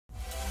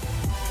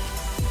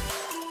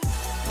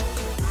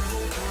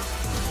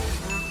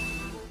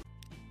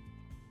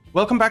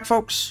Welcome back,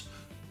 folks.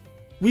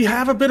 We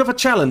have a bit of a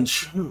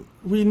challenge.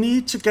 We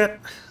need to get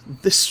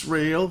this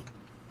rail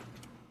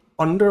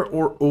under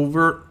or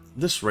over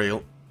this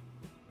rail,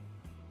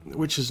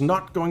 which is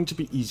not going to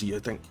be easy, I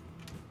think.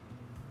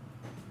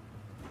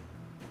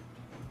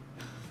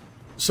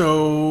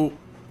 So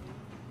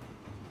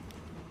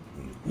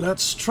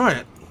let's try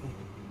it.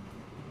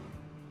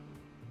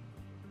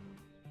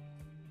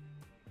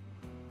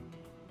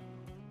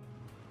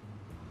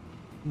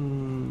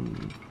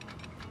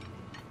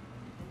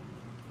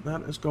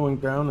 That is going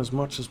down as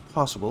much as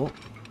possible.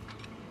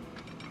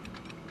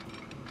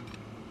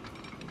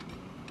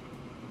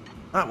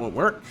 That won't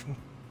work.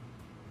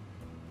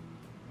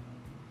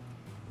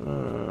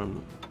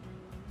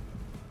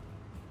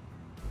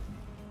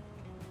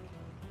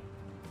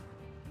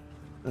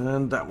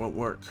 And that won't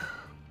work.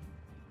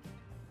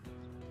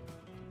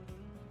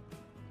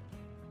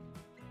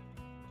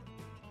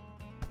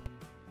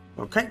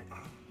 Okay.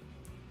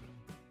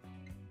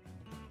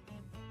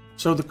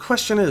 So the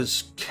question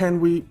is,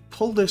 can we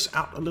pull this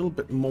out a little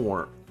bit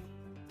more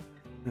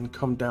and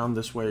come down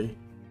this way?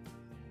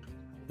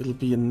 It'll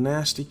be a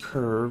nasty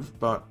curve,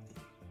 but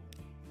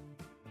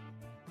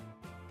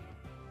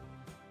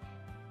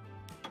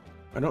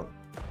I don't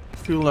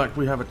feel like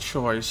we have a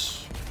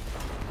choice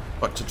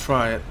but to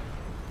try it.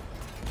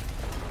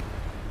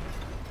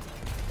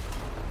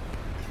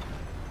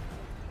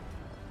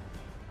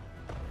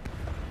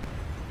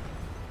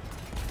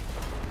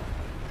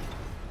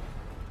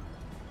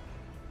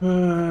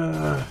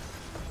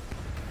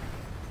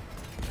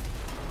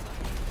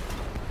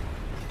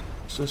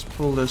 Let's just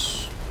pull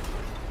this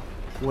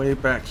way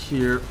back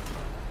here.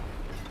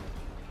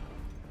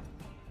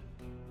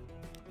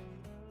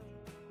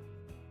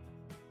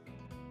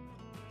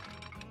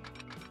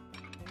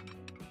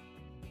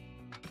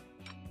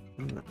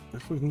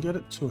 If we can get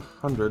it to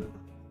 100,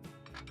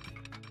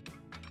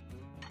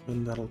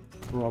 then that'll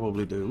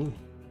probably do.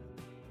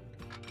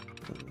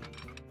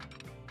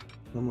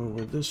 Come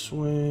over this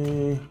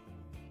way.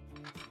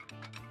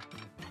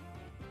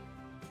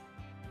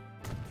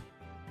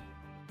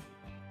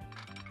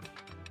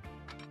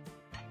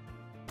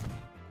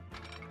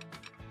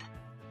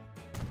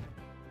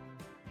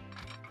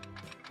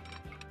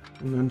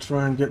 And then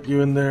try and get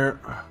you in there.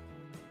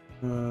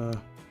 Not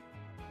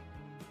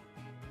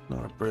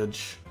a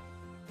bridge.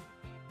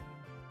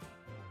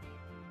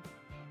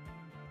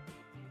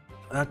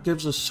 That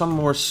gives us some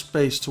more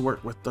space to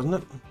work with, doesn't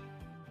it?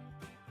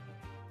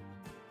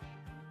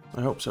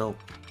 I hope so.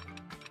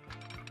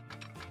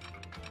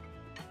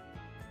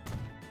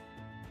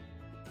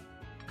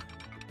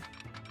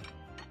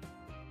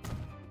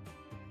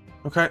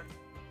 Okay.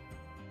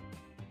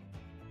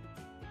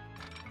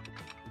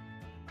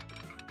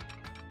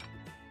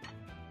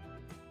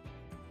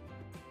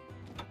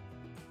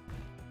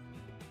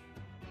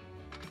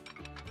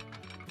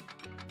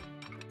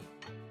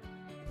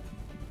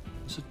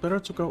 Is it better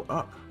to go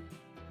up?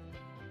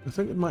 I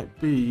think it might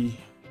be.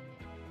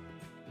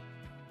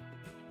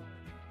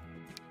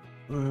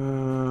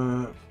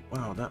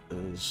 Wow, that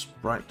is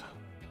bright.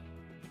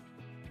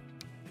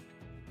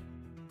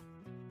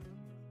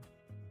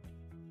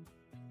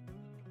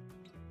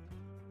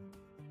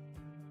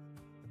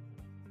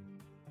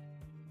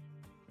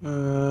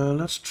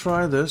 Let's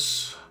try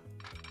this.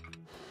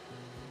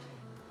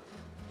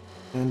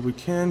 And we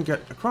can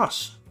get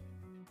across.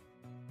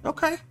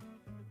 Okay.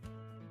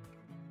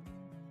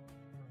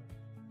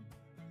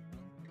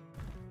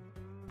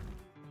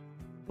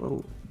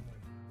 Whoa.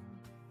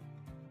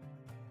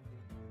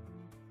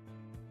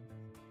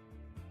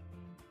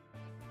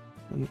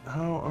 And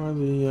how are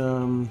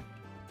the,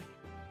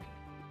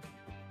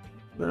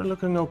 they're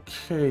looking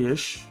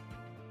okay-ish.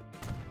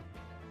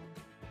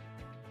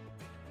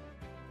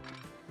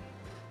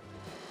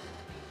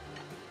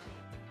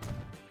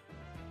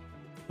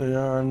 They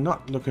are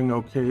not looking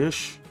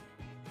okay-ish.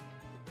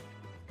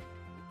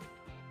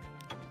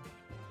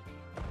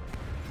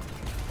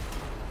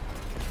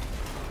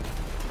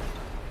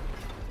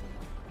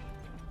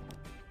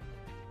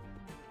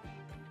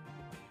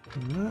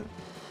 Alright.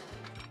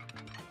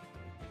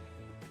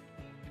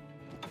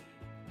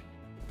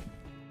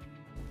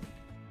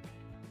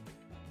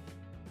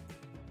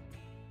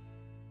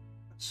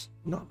 It's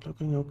not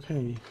looking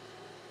okay.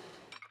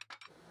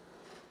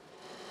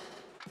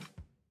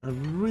 I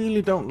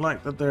really don't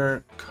like that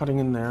they're cutting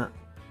in there.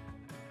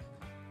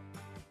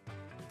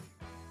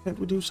 Can't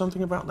we do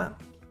something about that?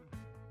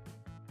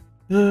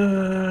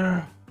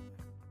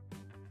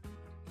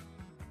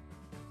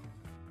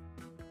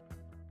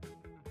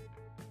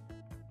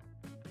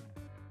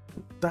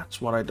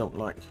 That's what I don't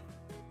like.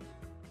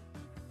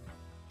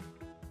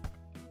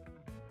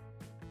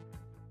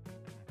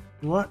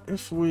 What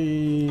if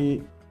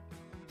we...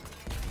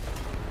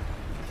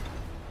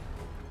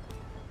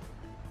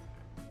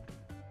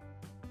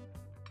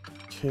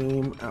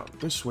 came out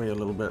this way a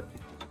little bit?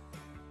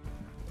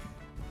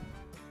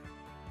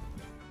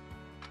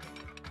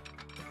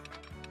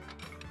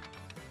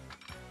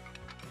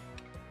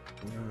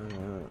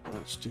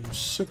 Let's do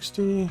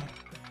 60.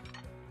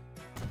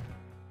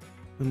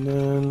 And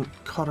then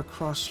cut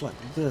across like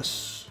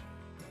this.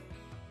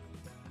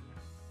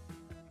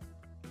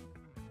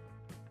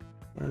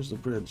 Where's the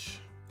bridge?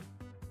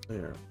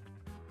 There.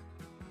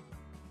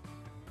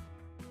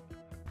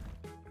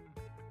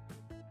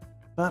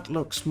 That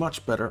looks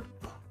much better.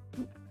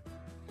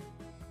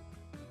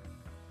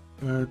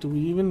 Do we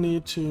even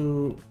need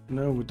to...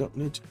 No, we don't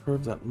need to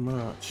curve that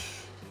much.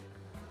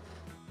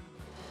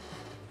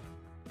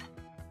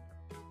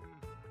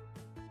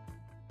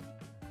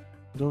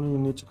 We don't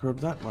even need to curve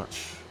that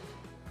much.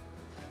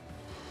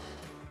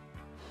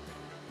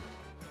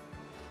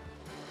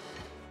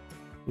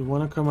 We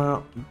want to come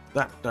out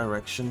that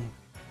direction.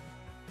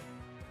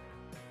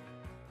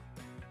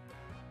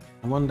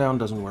 One down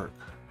doesn't work.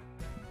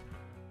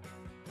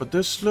 But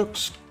this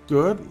looks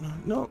good.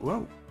 No,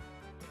 well...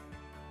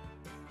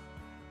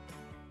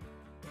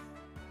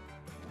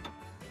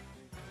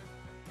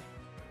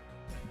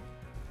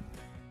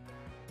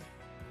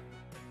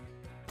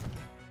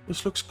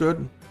 This looks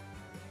good.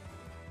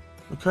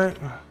 Okay.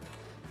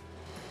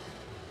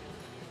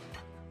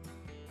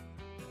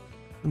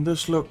 And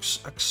this looks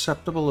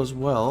acceptable as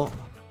well.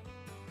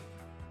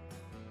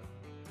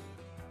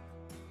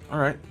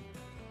 Alright.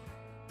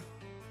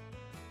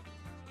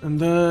 And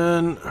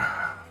then...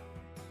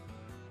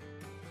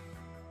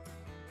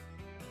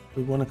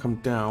 we want to come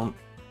down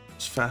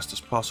as fast as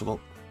possible.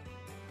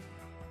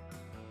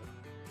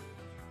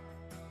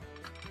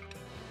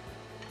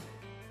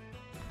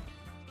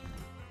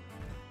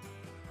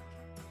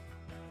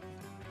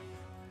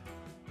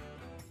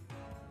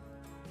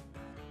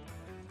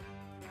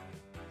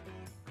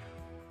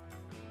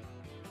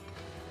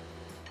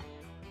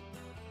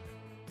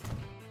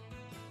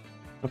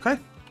 Okay.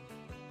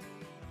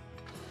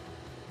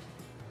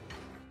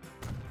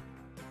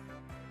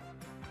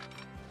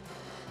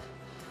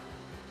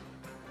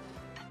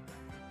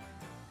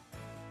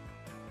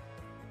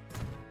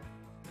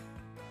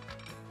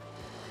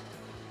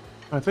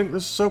 I think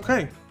this is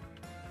okay.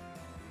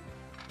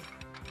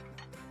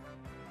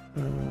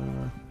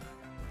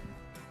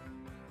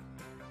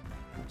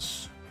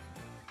 Let's...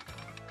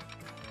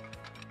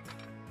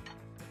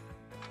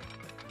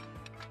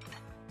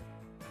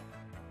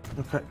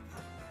 Okay.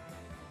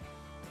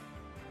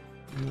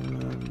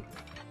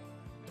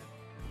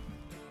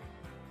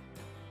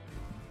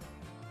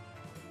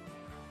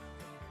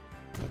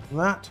 Like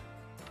that.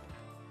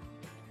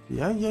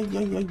 Yeah.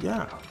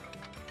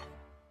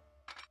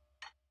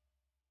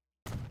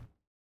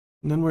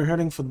 And then we're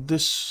heading for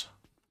this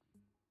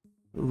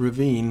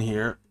ravine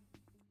here.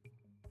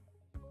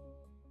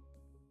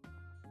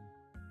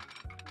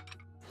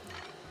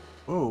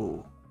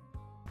 Oh.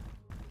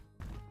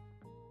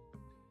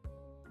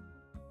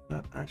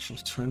 That actually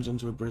turns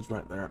into a bridge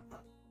right there.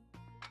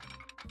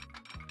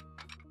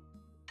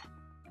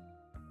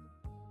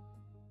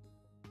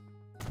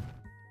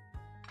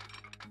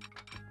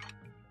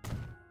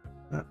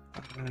 That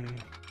I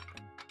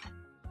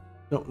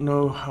don't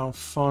know how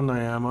fond I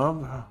am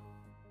of.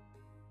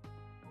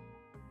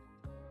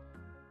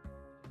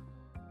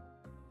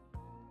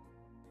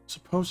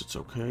 Suppose it's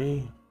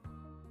okay.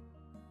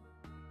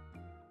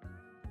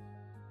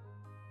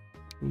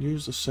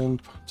 Use the same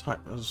type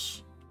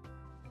as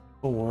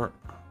before.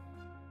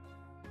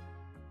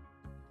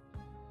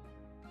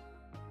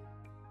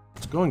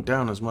 It's going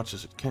down as much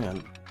as it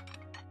can.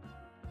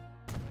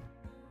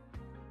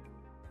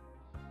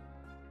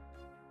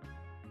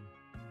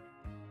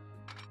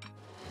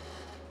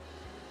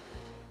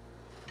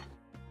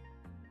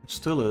 It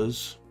still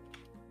is.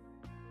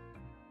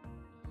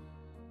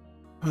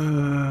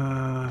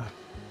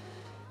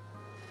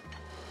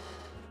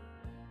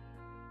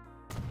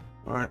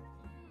 All right.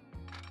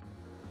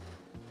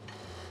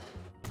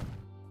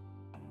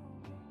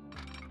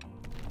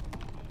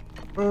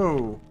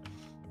 Oh,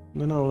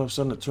 and then all of a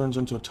sudden it turns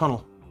into a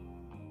tunnel.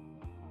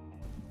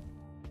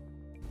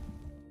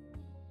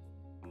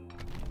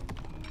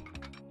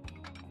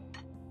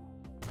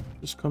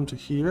 Just come to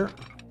here.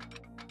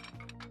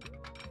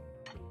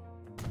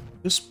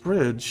 This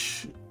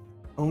bridge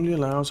only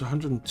allows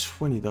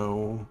 120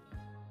 though.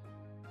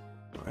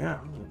 Oh, yeah,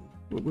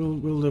 we'll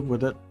live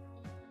with it.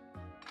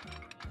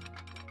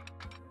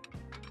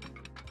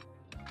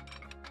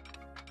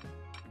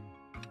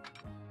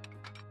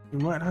 We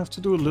might have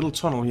to do a little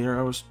tunnel here.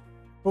 I was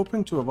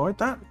hoping to avoid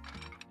that.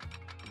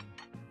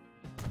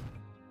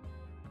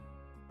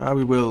 Ah,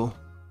 we will.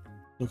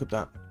 Look at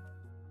that.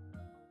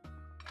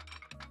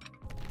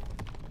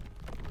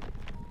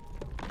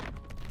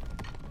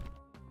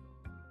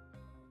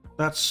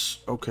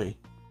 That's okay.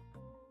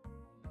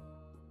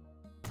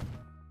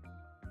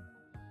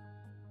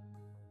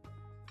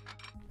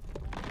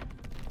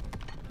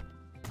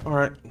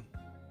 Alright.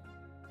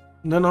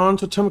 And then on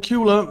to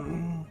Temecula,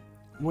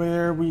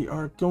 where we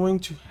are going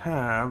to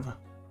have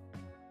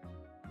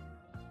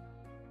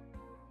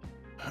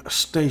a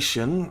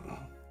station.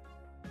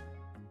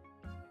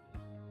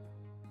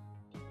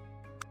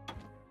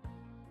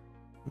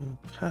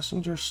 A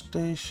passenger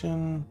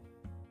station.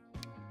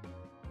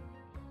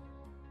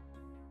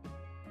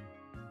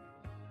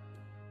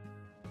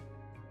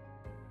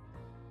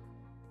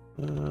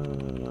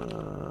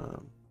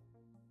 And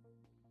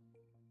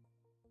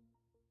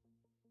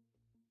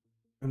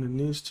it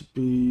needs to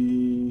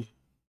be...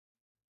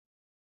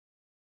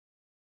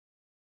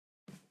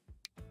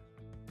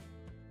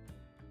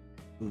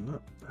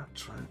 not that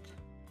track.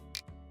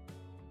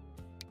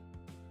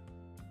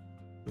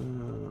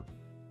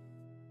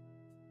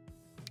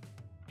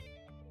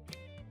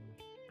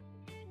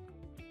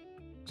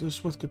 Is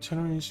this with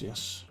catenaries?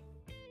 Yes.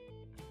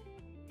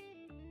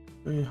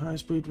 Very high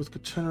speed with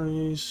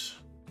catenaries.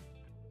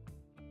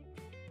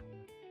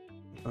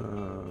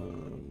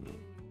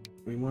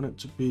 We want it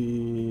to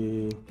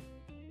be...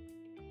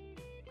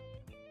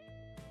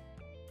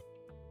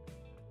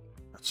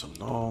 That's a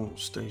long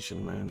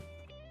station, man.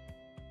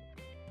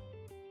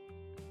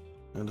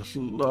 And a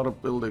lot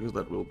of buildings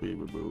that will be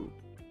removed.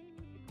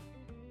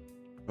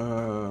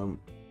 I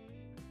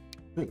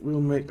think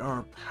we'll make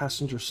our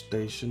passenger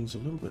stations a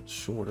little bit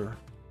shorter.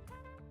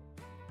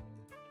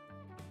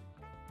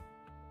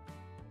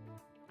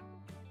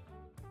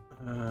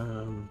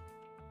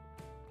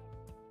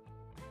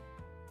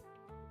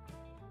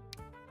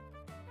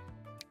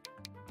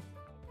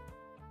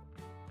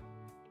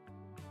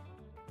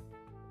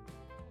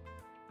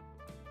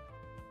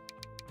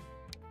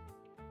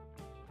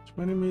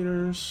 $20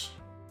 meters.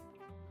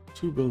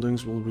 2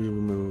 buildings will be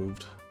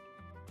removed.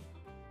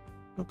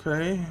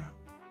 Okay.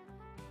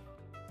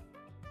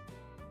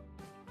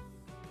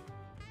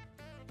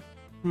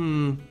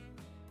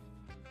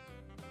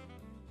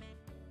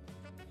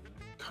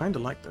 Kinda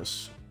like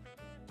this.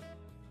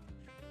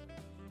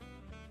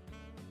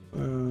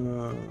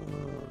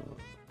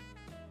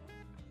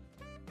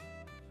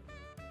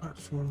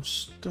 Platform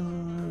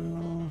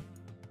style.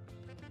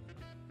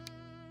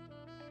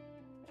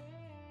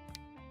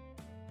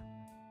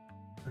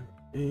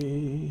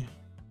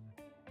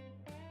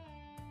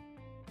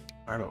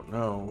 I don't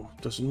know.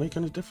 Does it make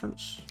any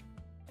difference?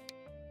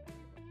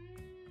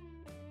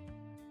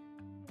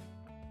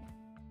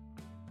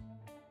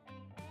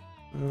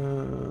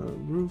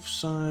 Roof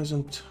size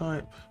and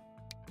type.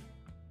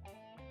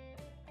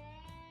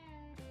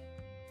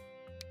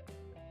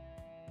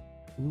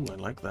 Ooh, I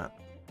like that.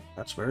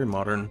 That's very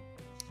modern.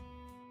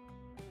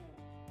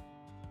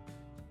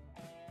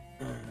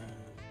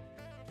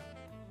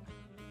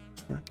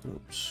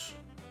 Oops.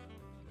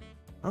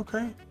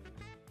 Okay.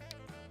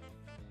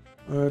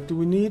 Do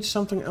we need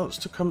something else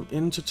to come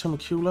into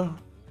Temecula?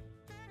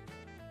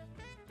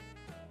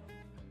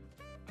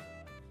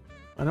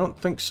 I don't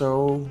think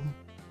so.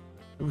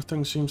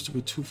 Everything seems to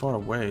be too far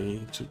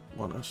away to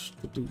want us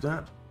to do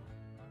that.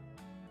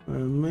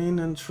 Main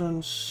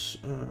entrance.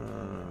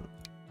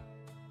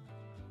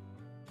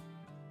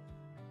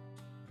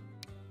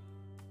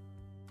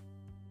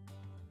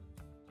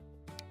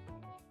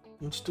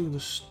 Let's do the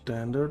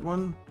standard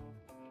one.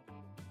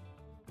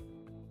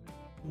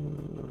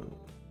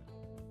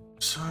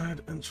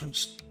 Side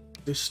entrance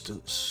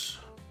distance.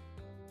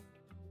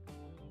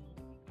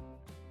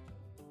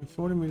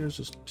 40 meters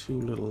is too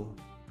little.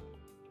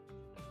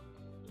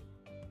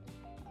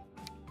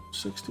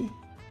 60.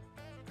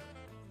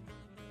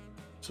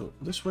 So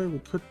this way we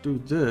could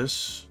do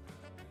this.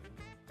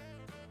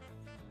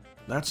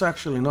 That's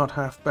actually not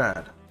half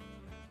bad.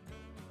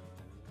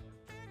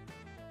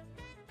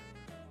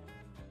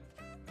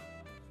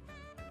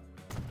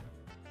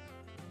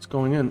 It's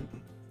going in.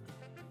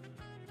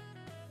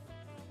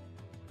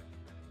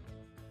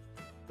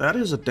 That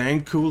is a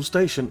dang cool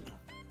station.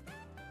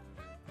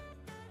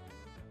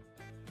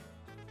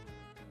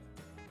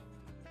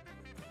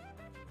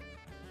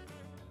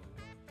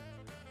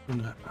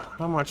 And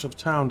how much of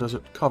town does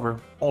it cover?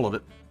 All of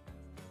it.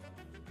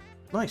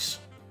 Nice.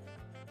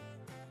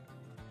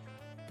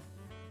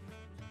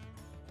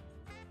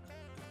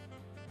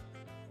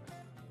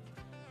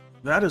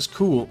 That is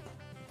cool.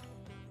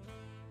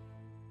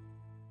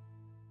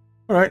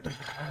 All right,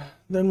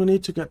 then we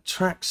need to get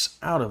tracks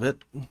out of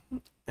it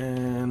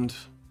and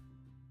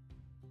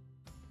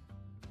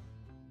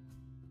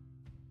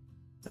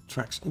get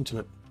tracks into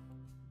it.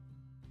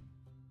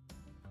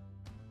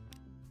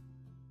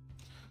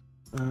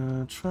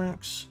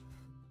 Tracks.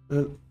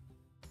 Let's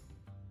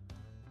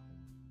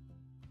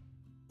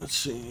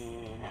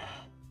see.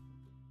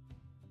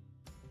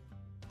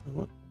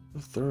 What the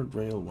third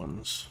rail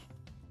ones?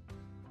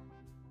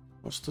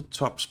 What's the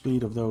top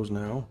speed of those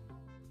now?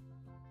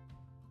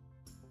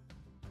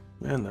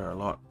 Man, there are a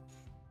lot.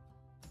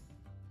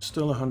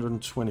 Still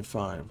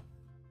 125.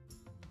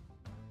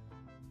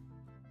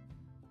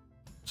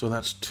 So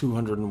that's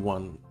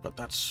 201, but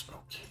that's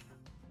okay.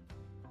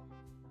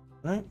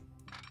 Right?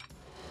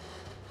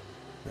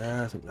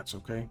 Yeah, I think that's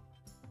okay.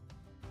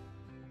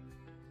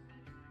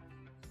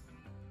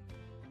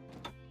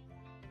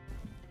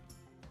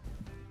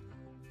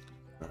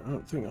 I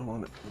don't think I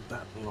want it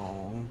that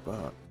long,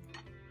 but...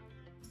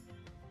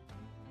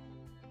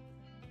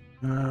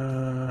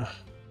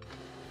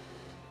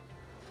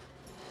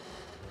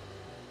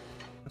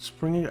 let's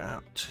bring it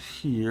out to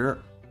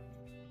here.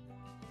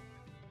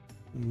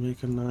 And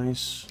make a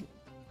nice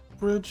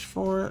bridge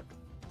for it.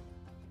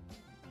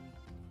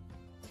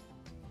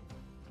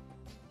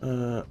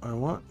 I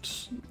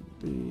want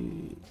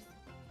the...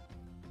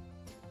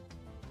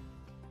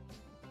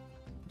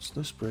 What's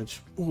this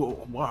bridge?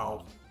 Whoa,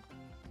 wow.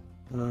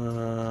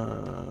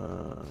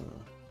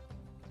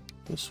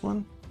 This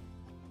one?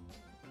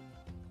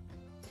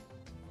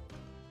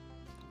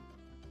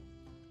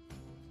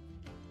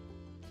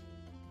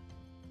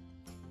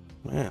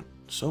 Man,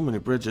 so many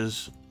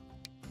bridges.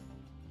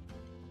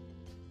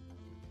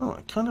 Oh,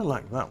 I kind of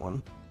like that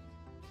one.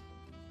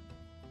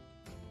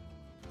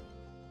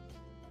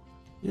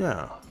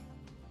 Yeah.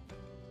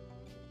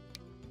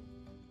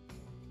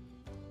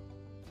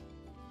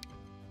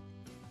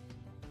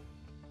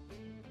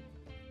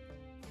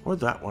 Or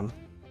that one.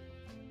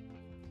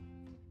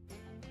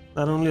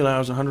 That only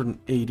allows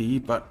 180,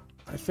 but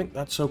I think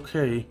that's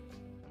okay.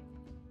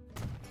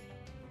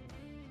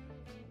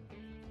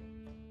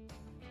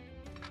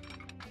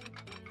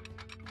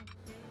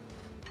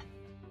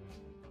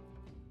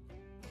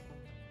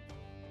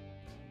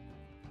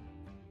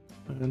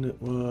 And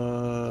it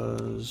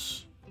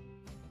was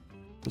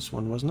this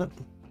one, wasn't it?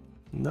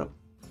 Nope.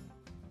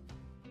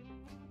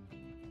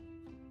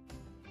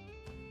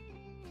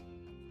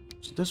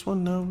 So this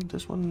one, no.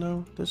 This one,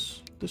 no.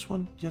 This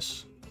one,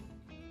 yes.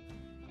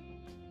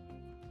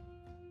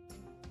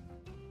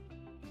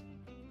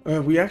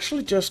 We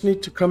actually just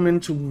need to come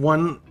into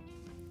one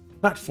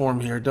platform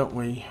here, don't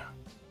we?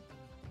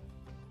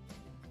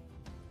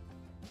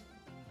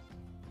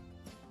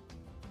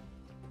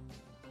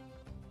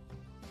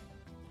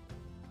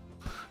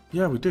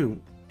 Yeah, we do.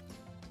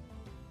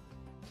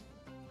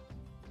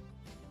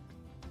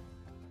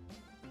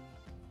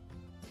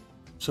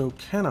 So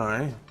can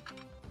I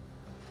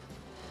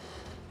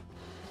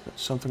get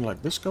something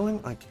like this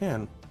going? I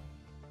can.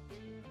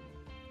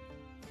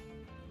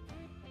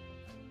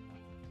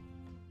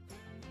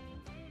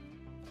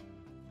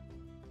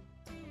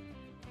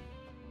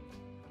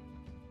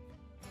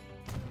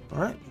 All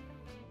right.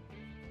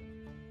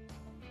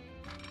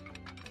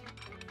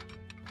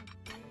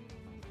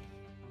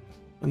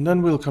 And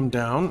then we'll come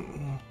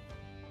down.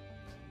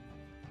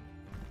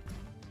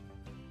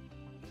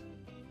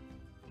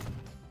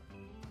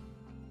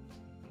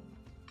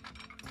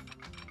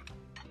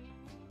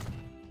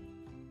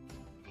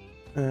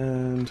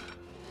 And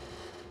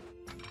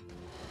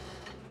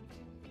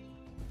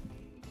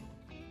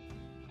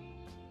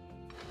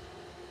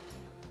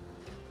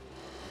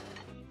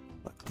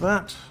like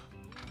that.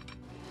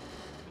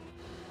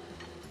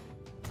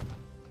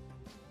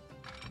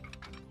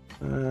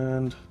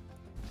 And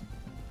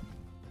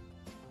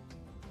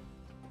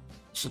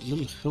there's a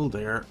little hill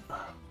there.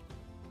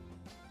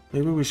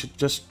 Maybe we should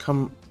just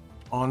come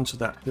onto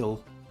that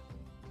hill.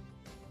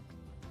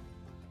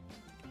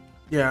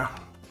 Yeah.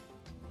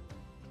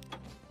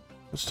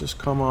 Let's just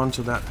come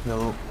onto that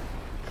hill.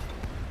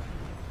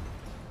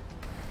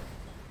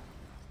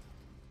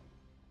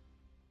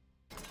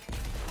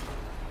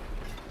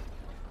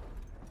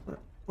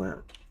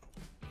 Where?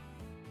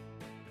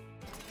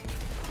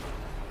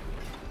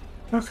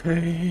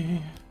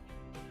 Okay.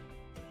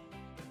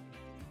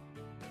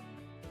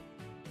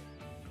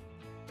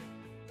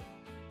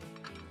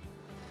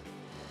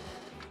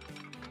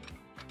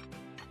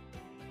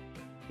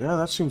 Yeah,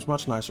 that seems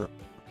much nicer.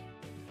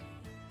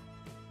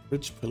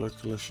 Bridge pillar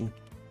collision.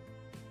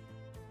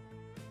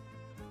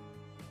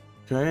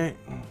 Okay.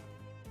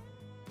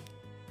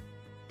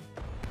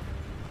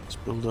 Let's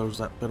bulldoze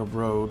that bit of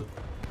road.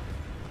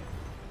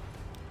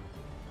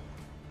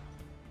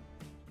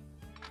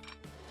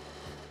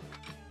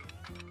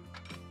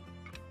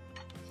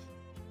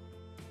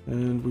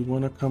 And we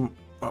want to come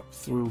up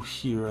through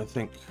here, I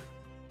think.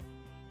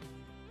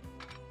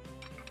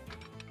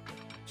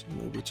 So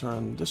maybe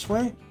turn this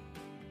way.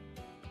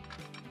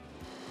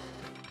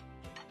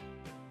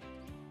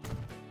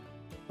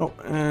 Oh,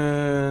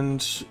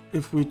 and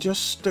if we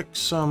just stick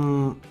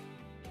some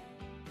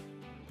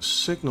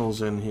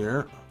signals in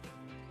here.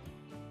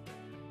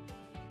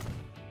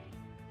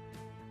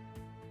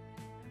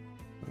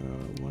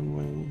 One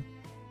way.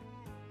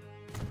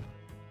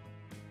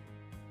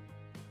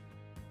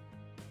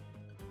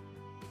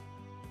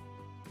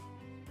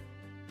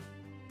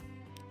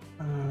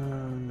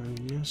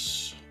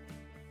 Yes.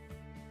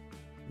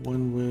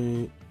 One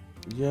way,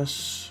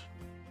 yes.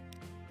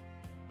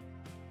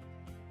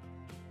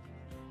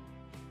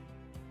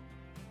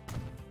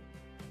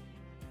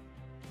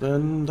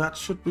 Then that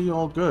should be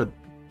all good.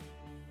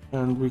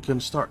 And we can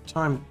start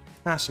time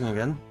passing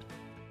again.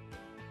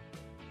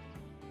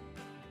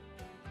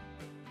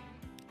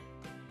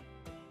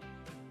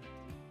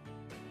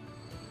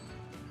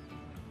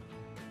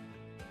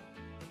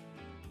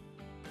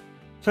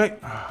 Okay.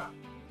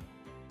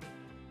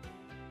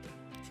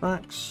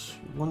 Tracks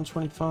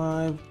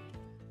 125.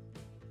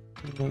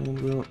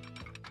 And we'll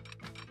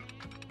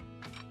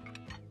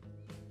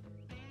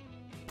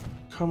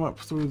come up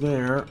through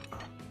there.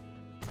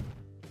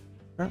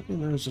 Apparently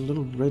there's a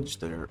little ridge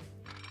there.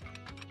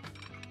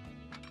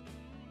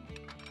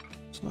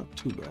 It's not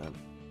too bad.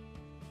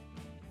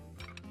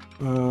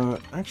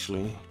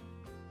 Actually,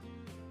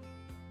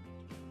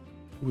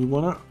 we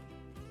want to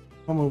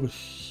come over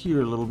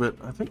here a little bit.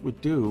 I think we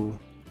do.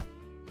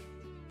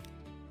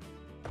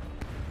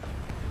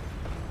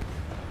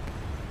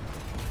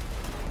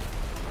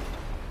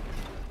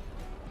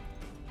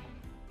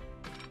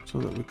 so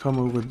that we come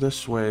over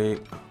this way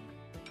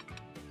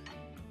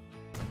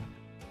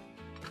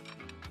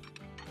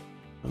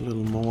a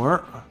little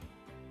more.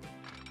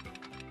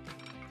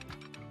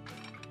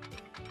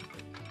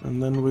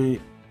 And then we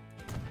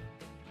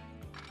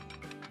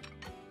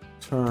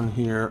turn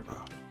here.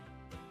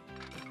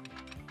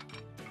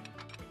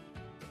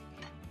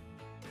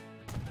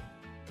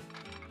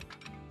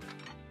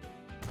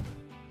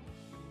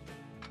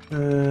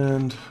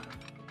 And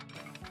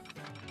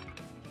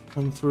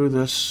come through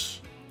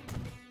this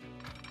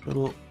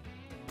little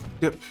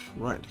dip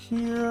right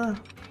here.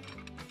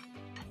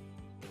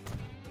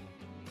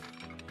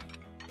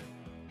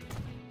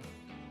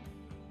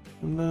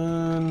 And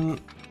then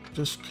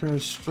just carry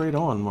straight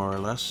on, more or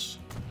less.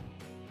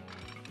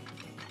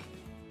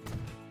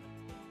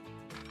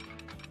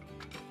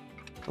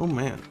 Oh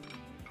man.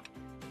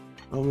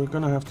 Well, we're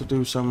gonna have to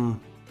do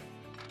some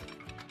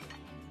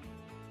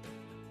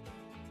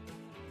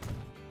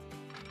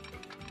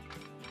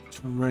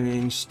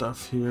terrain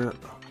stuff here.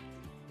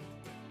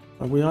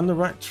 Are we on the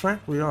right track?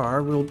 We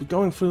are. We'll be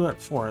going through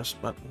that forest,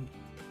 but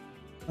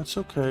that's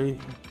okay,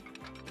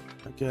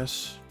 I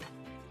guess.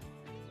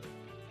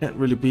 Can't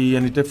really be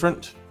any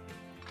different.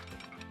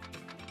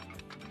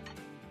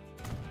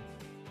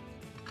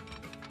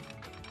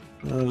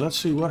 Let's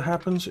see what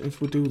happens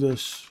if we do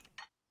this.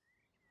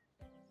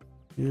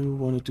 You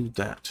want to do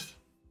that.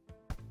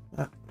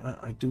 That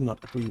I do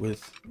not agree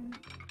with.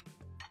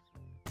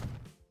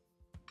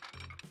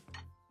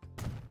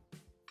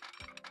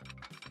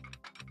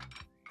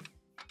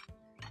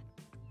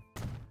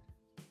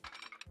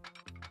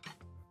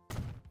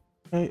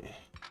 Okay.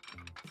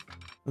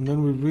 And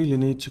then we really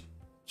need to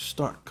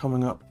start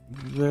coming up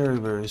very,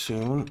 very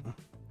soon.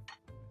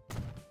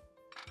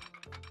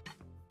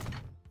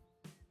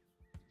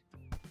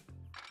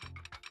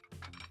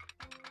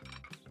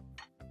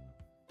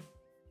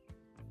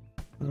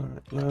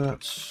 Alright,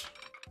 let's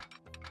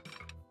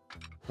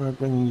try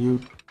bringing you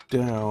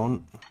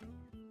down.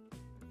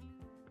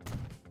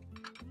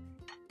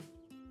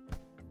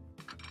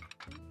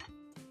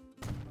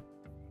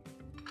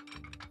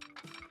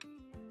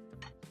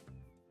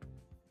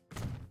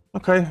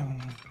 Okay.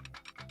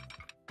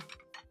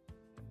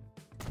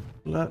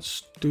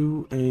 Let's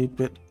do a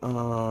bit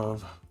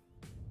of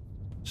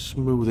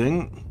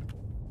smoothing.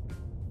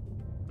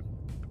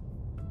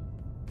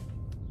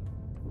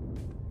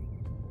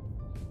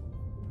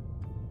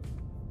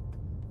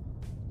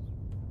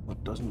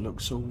 That doesn't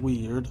look so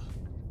weird.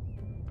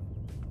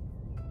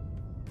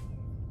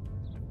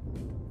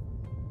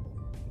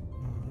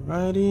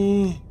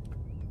 Alrighty.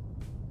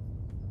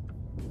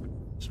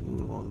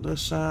 Smooth all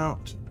this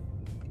out.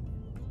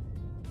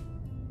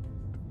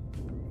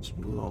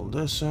 Smooth all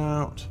this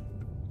out.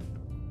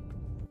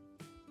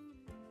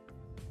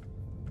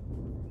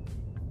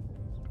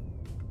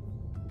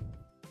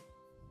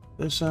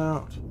 This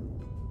out.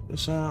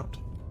 This out.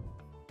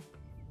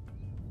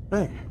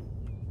 Hey.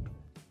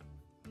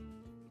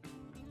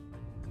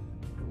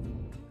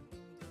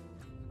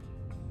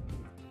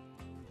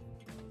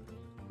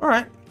 All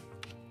right.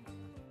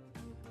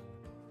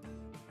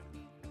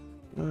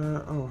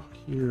 Oh,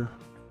 here.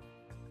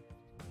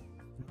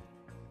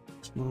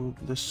 Let's move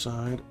this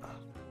side.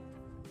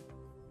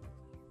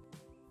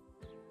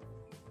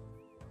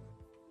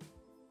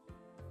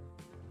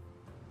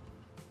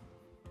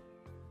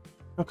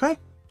 Okay.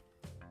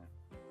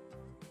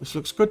 This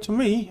looks good to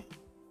me.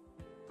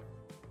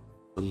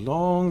 A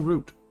long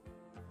route.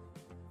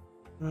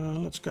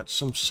 Let's get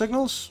some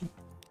signals.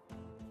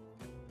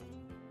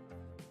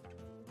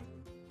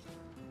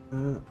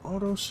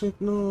 Auto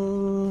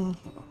signal.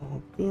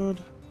 Oh,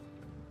 good.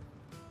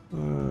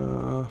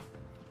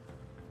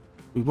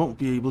 We won't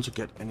be able to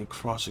get any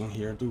crossing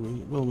here, do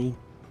we? Will we?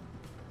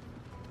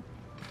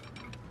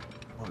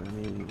 Or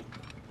any...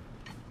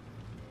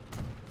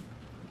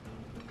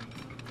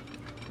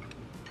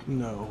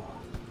 No.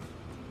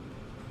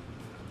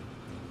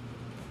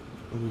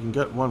 Well, we can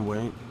get one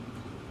way.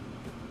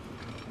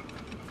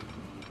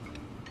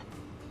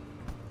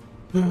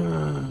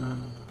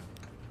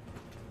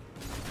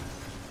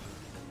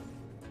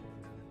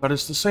 But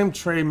it's the same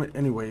train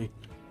anyway,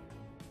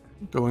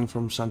 going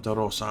from Santa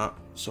Rosa,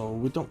 so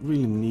we don't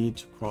really need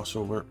to cross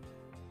over.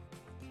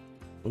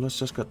 So let's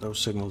just get those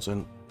signals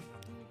in.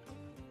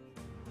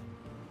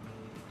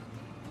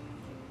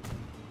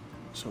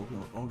 So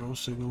we'll auto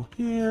signal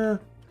here.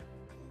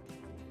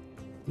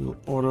 We'll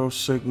auto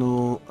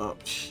signal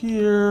up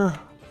here.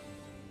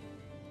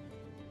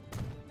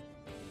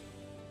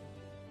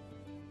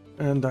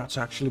 And that's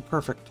actually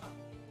perfect.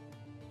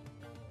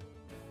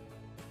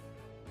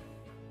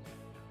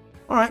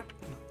 All right.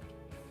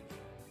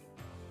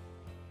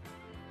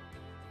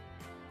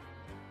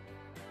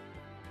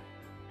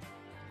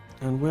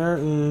 And where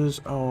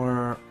is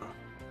our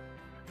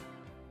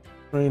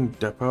train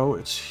depot?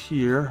 It's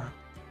here.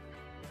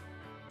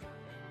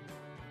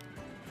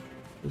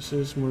 This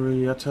is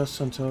Murrieta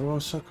Santa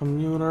Rosa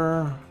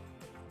commuter.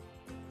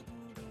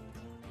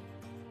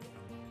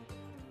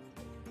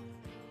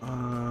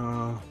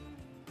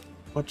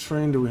 What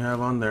train do we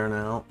have on there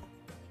now?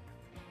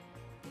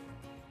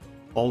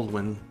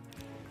 Baldwin.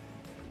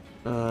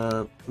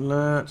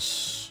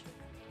 Let's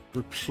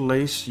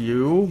replace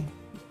you.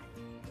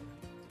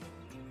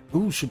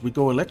 Ooh, should we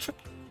go electric?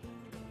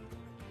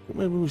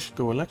 Maybe we should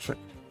go electric.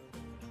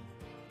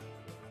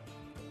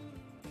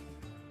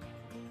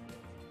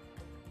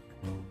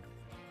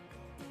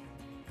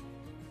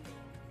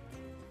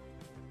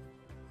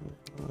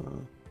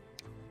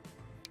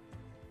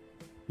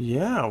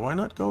 Yeah, why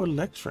not go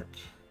electric?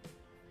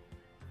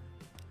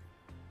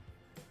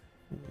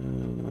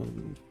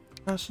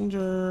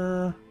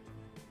 Passenger.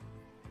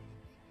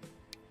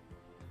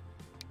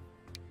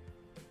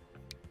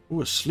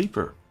 Ooh, a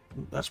sleeper.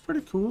 That's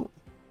pretty cool.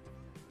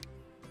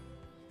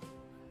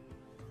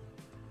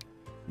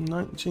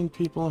 19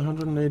 people,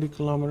 180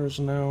 kilometers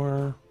an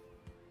hour.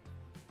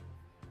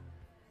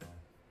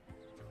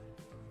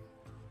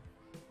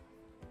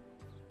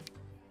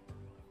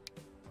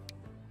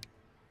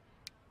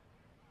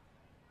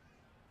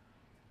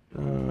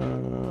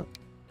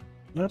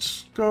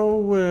 Let's go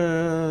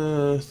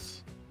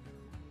with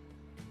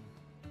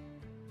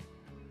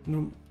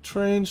new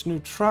trains, new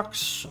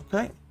trucks.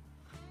 Okay,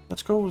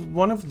 let's go with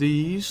one of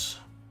these.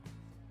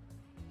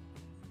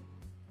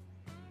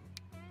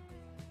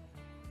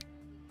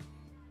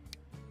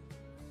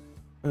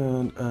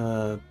 And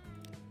a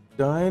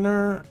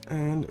diner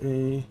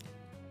and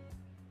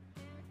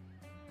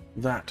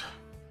that.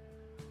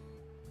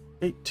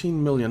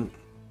 18 million.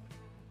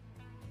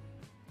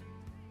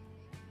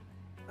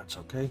 That's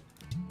okay.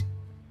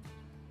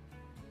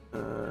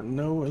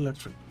 No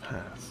electric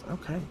path.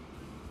 Okay.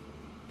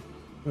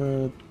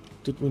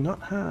 Did we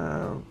not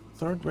have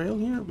third rail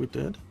here? We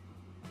did.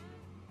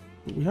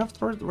 We have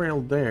third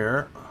rail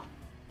there.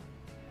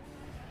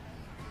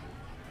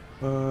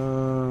 We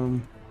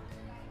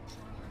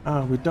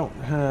don't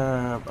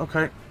have...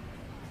 Okay.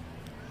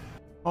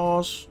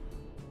 Pause.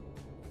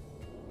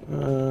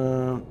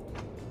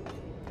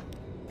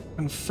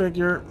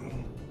 Configure.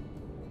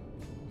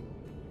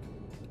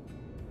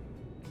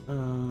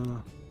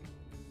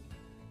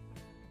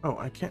 Oh,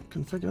 I can't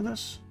configure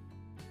this?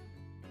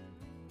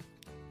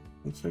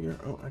 Configure...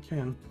 Oh, I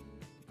can.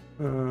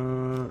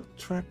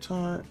 Track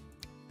type,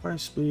 high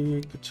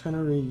speed,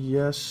 catenary,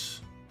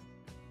 yes.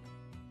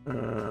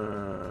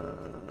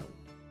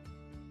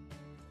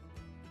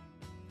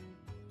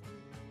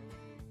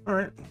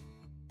 Alright.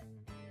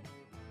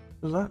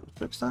 Does that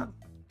fix that?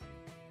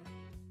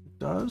 It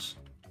does.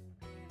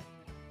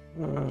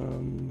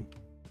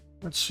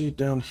 Let's see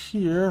down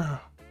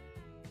here.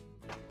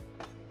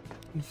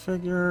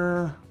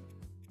 Configure.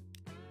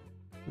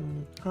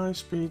 High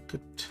speed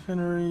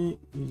catenary,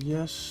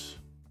 yes.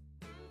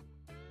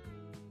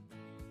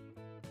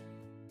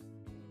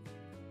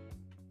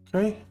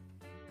 Okay.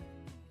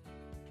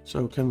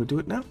 So can we do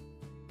it now?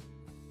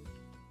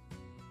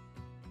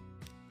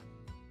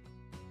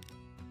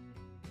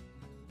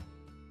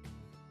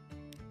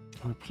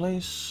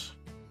 Replace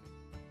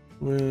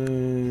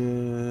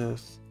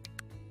with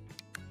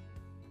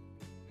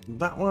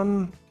that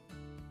one,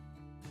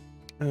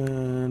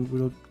 and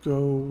we'll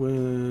go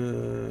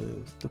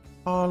with the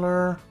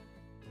parlor,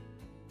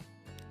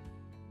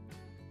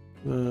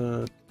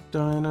 the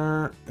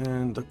diner,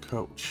 and the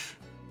coach.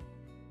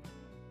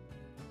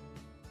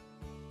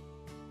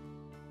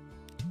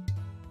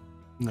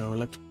 No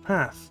electric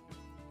path.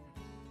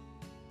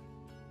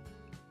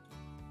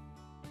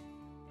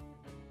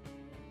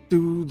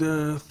 Do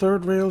the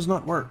third rails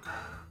not work?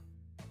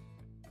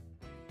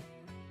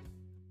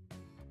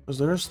 Because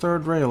there's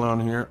third rail on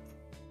here.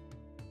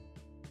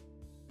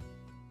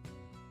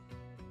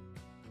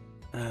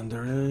 And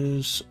there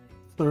is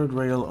third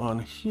rail on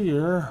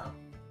here.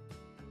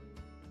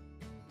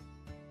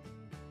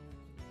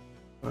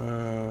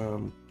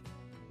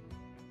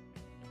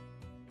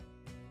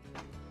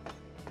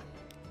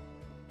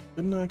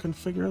 Didn't I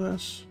configure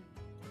this?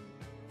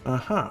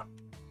 Aha.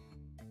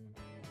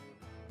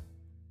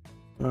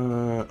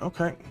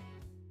 Okay.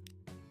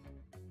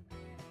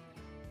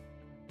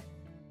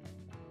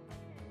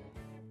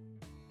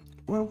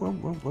 Whoa, whoa,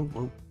 whoa, whoa,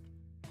 whoa.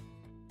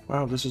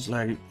 Wow, this is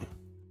laggy.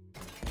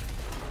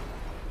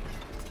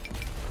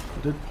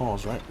 I did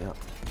pause, right? Yeah.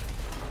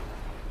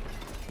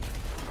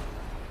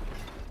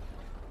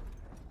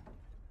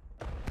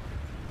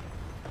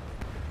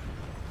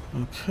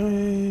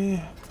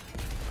 Okay.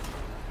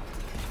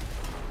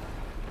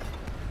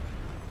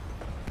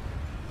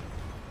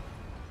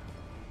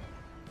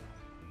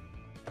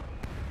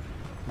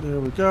 There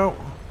we go.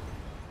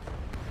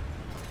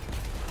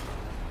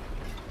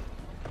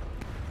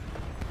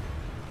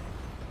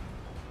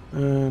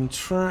 And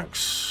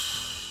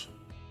tracks.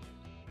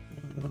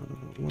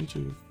 1,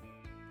 2,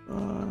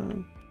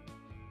 5.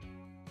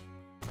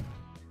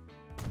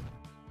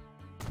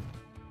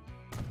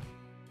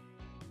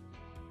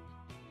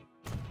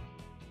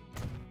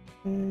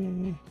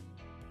 Okay.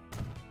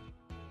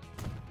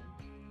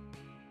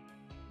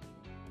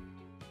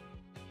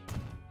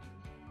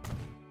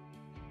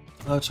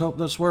 Let's hope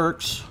this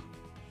works.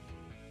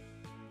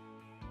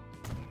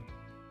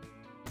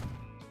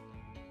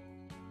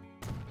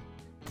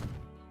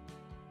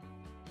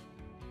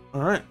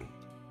 All right.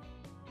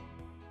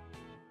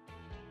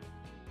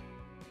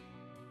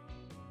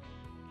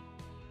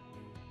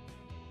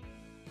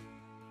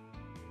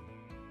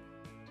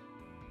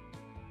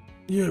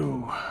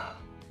 You.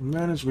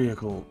 Manage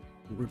vehicle.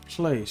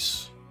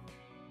 Replace.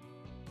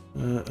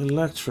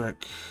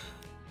 Electric.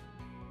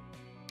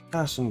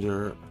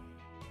 Passenger.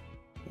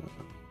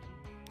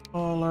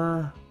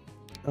 Hauler.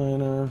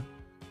 Diner.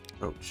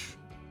 Coach.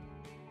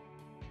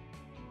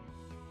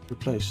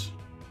 Replace.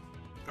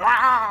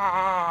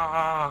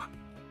 Ah!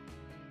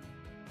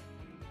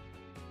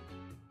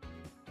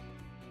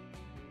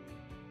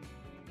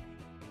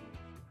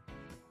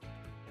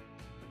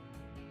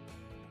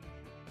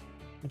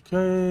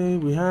 Okay,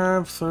 we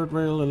have third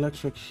rail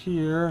electric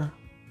here.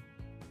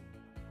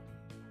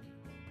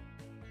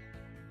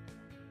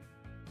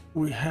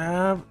 We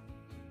have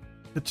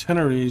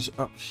catenaries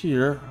up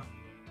here.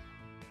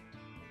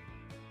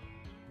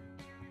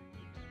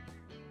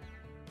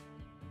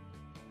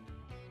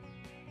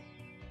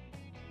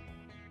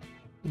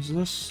 Is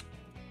this...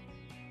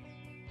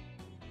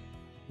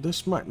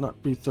 This might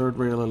not be third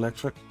rail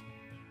electric.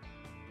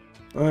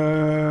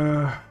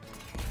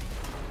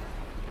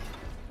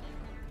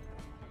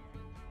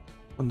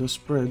 On this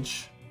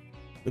bridge.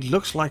 It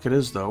looks like it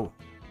is, though.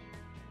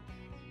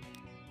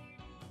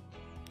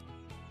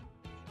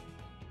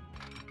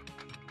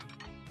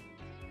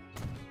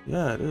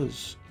 Yeah, it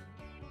is.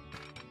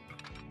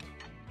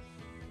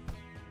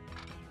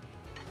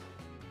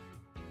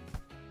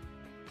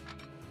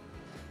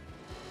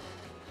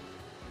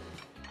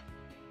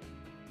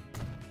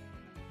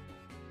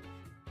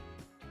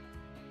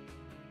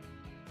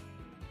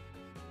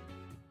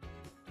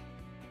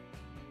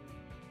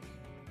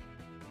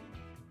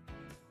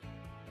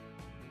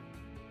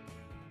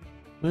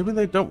 Maybe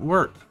they don't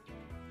work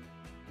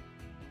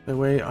the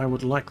way I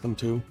would like them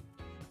to.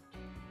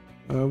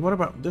 What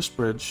about this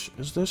bridge?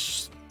 Is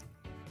this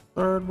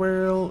third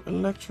rail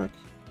electric?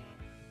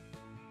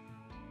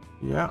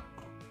 Yeah.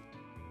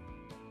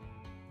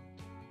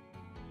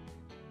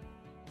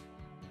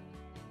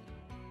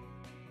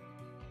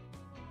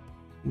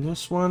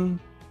 This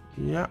one?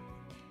 Yeah.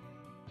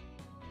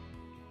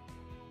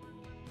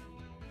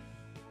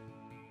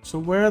 So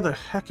where the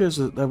heck is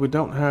it that we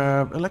don't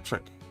have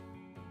electric?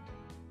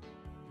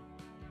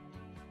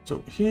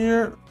 So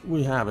here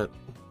we have it.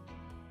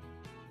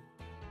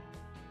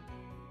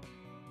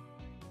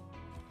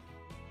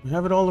 We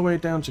have it all the way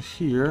down to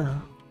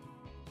here.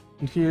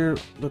 And here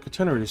the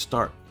catenaries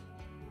start.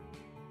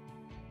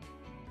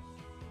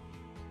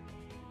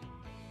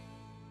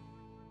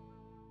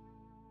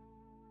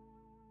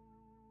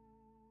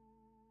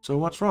 So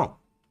what's wrong?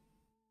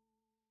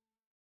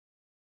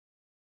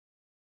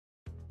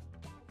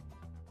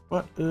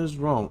 What is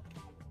wrong?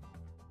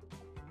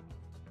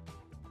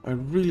 I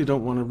really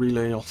don't want to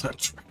relay all that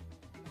track.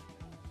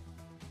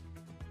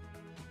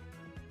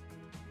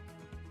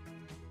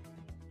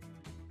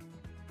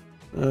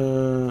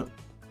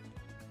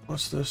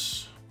 What's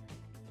this?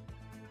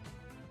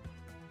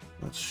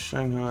 That's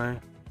Shanghai.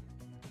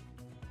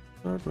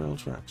 Third rail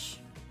tracks.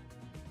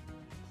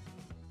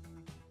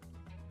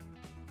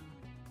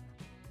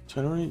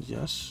 Itinerary,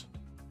 yes.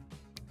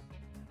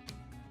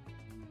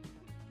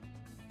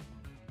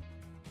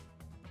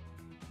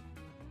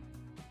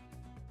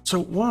 So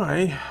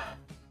why?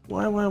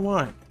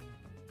 Why?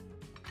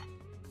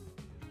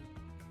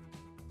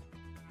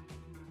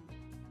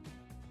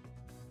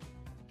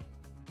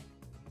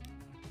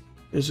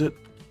 Is it?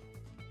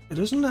 It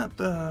isn't at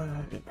the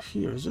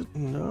here, is it?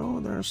 No,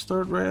 there's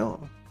third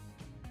rail.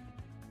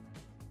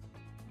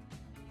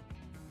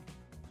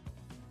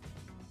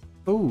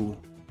 Oh,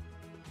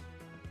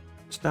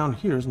 it's down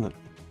here, isn't it?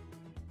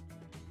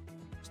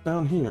 It's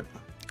down here.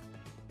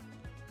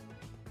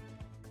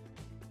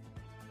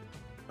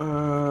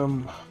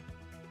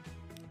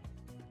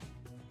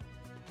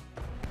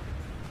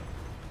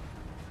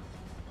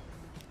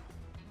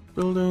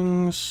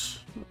 Buildings,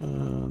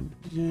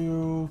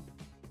 view,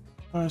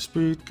 high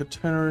speed,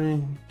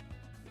 catenary.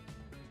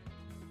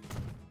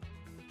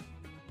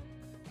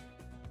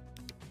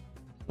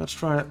 Let's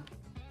try it.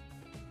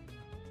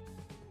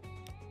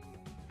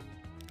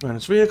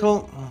 Manage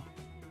vehicle.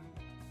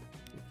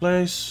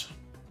 Replace.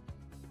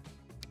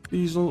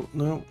 Diesel,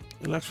 no.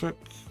 Electric.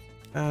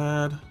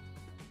 Add.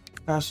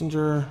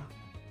 Passenger.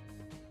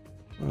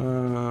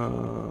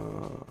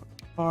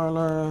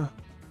 Parlor.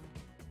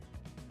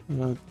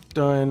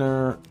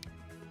 Diner.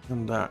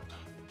 And that.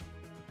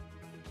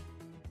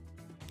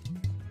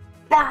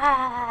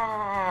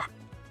 Bah!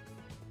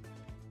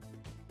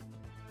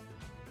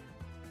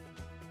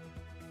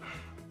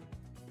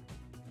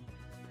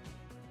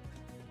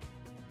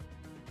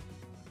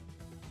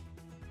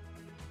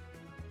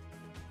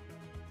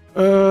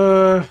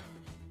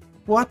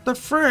 What the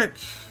frick?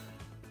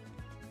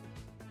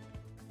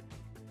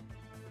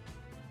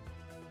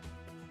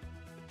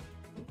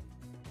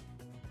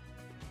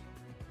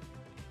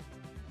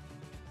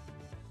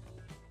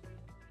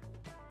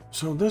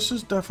 So this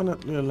is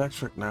definitely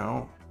electric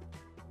now.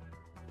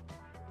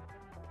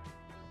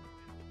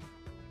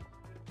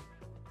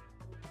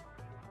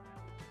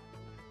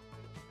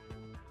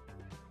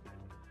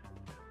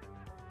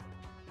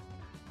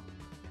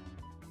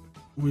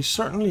 We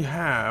certainly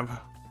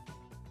have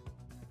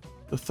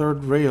the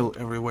third rail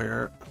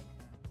everywhere.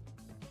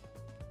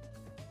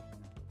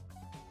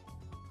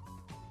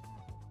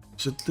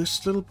 Is it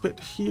this little bit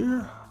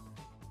here?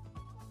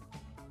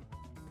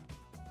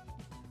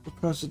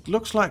 Because it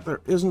looks like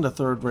there isn't a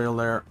third rail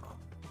there.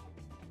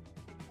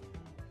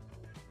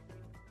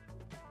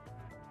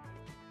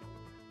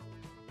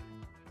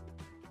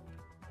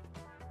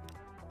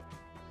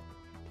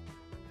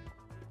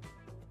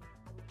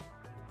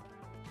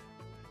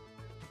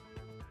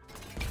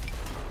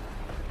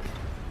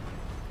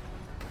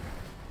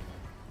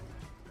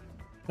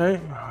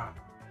 Okay.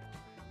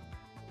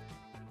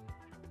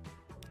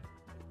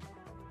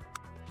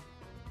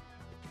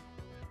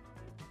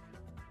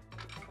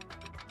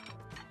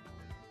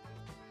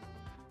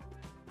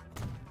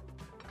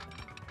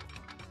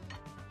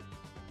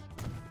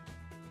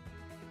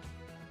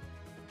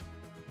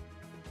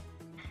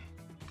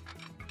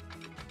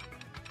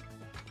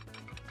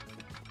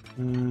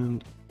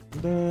 And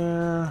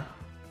there.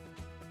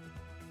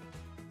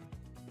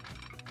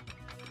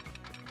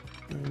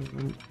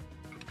 And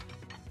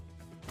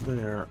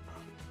there.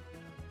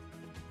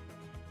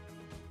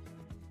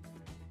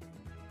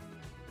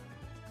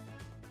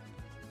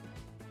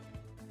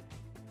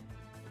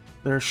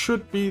 There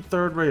should be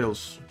third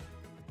rails.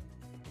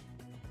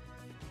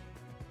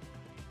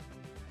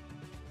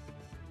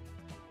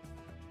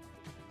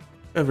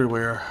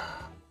 Everywhere.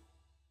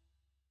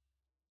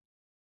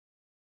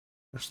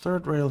 There's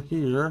third rail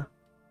here.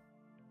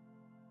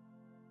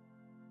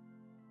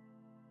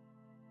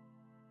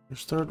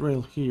 There's third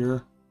rail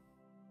here.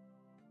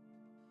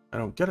 I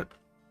don't get it.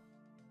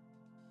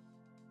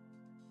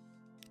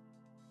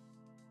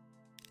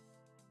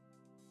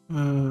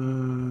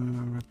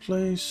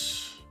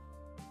 Replace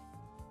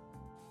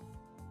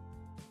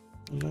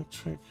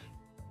electric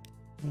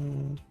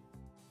and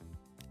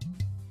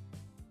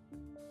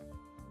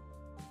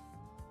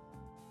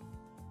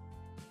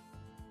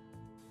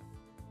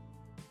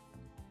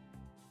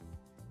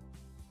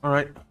all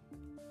right.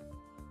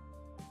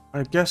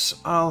 I guess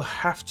I'll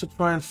have to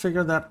try and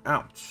figure that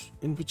out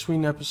in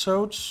between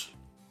episodes.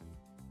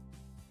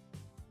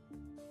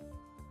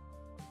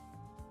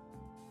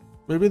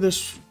 Maybe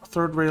this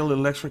third rail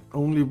electric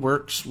only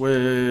works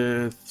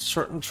with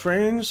certain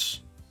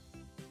trains.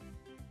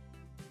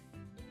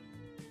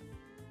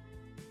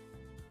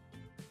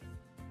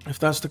 If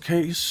that's the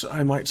case,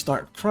 I might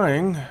start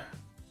trying.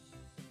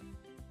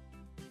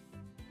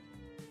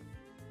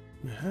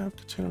 We have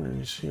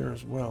catenaries here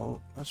as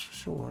well, that's for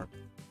sure.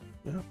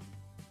 Yeah.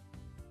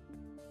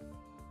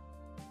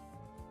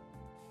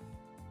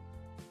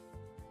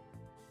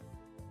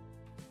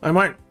 I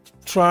might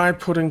try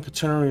putting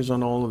catenaries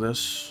on all of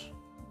this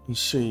and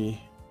see.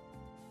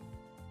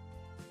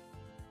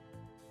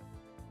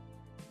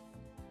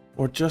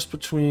 Or just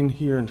between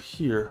here and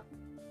here.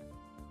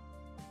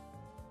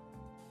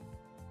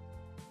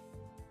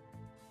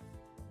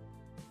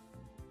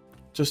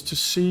 Just to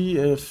see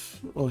if,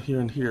 well,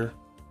 here and here.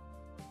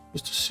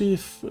 Just to see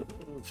if,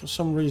 for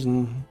some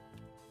reason,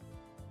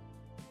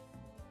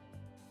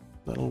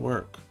 that'll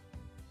work.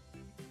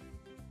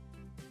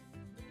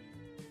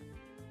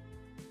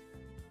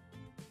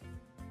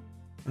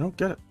 I don't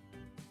get it.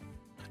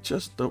 I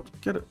just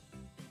don't get it.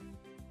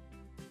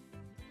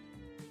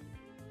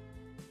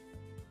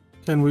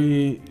 Can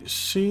we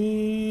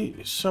see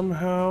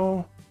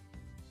somehow?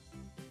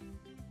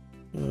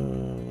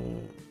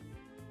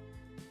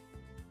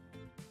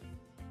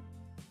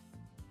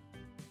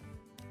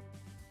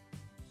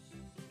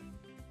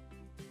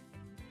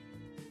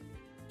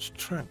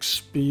 Track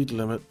speed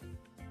limit.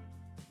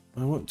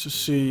 I want to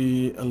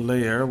see a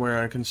layer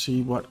where I can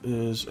see what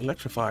is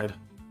electrified.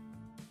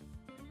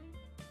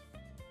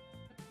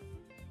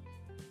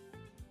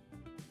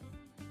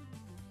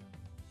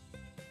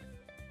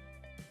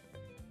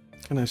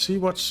 Can I see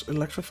what's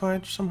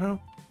electrified somehow?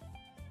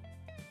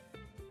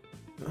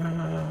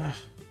 I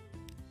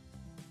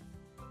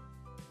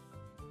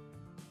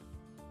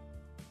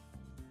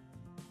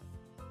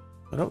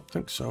don't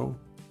think so.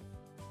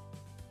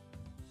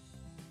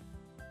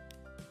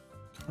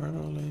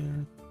 Cargo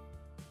layer,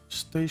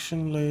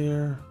 station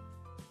layer.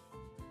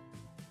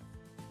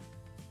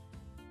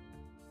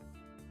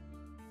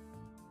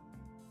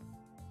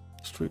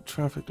 Street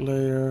traffic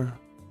layer.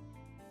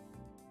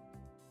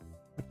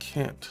 I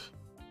can't.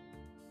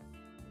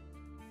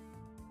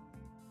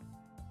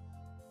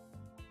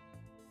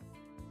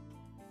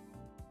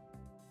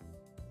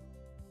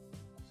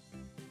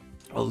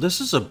 Well, this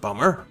is a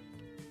bummer.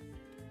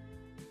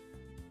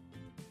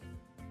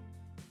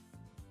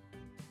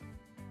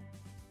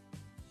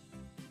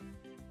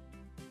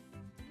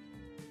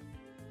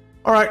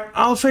 All right,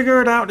 I'll figure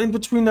it out in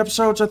between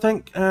episodes, I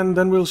think, and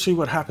then we'll see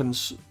what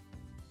happens.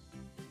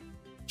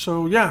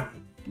 So yeah,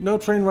 no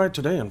train ride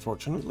today,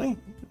 unfortunately.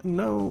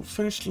 No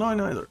finished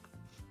line either.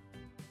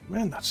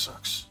 Man, that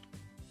sucks.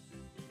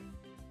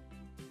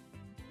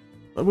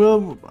 But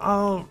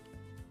I'll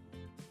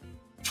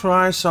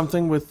try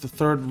something with the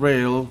third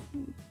rail,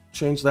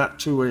 change that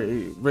to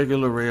a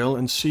regular rail,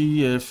 and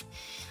see if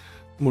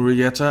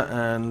Murrieta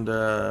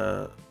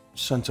and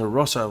Santa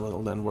Rosa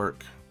will then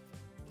work,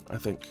 I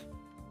think.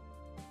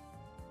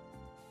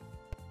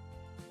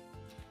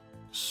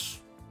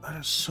 That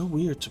is so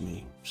weird to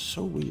me.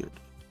 So weird.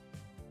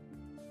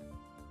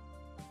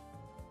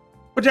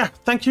 But yeah,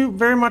 thank you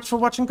very much for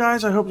watching,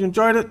 guys. I hope you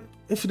enjoyed it.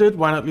 If you did,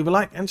 why not leave a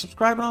like and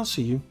subscribe, and I'll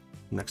see you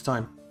next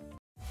time.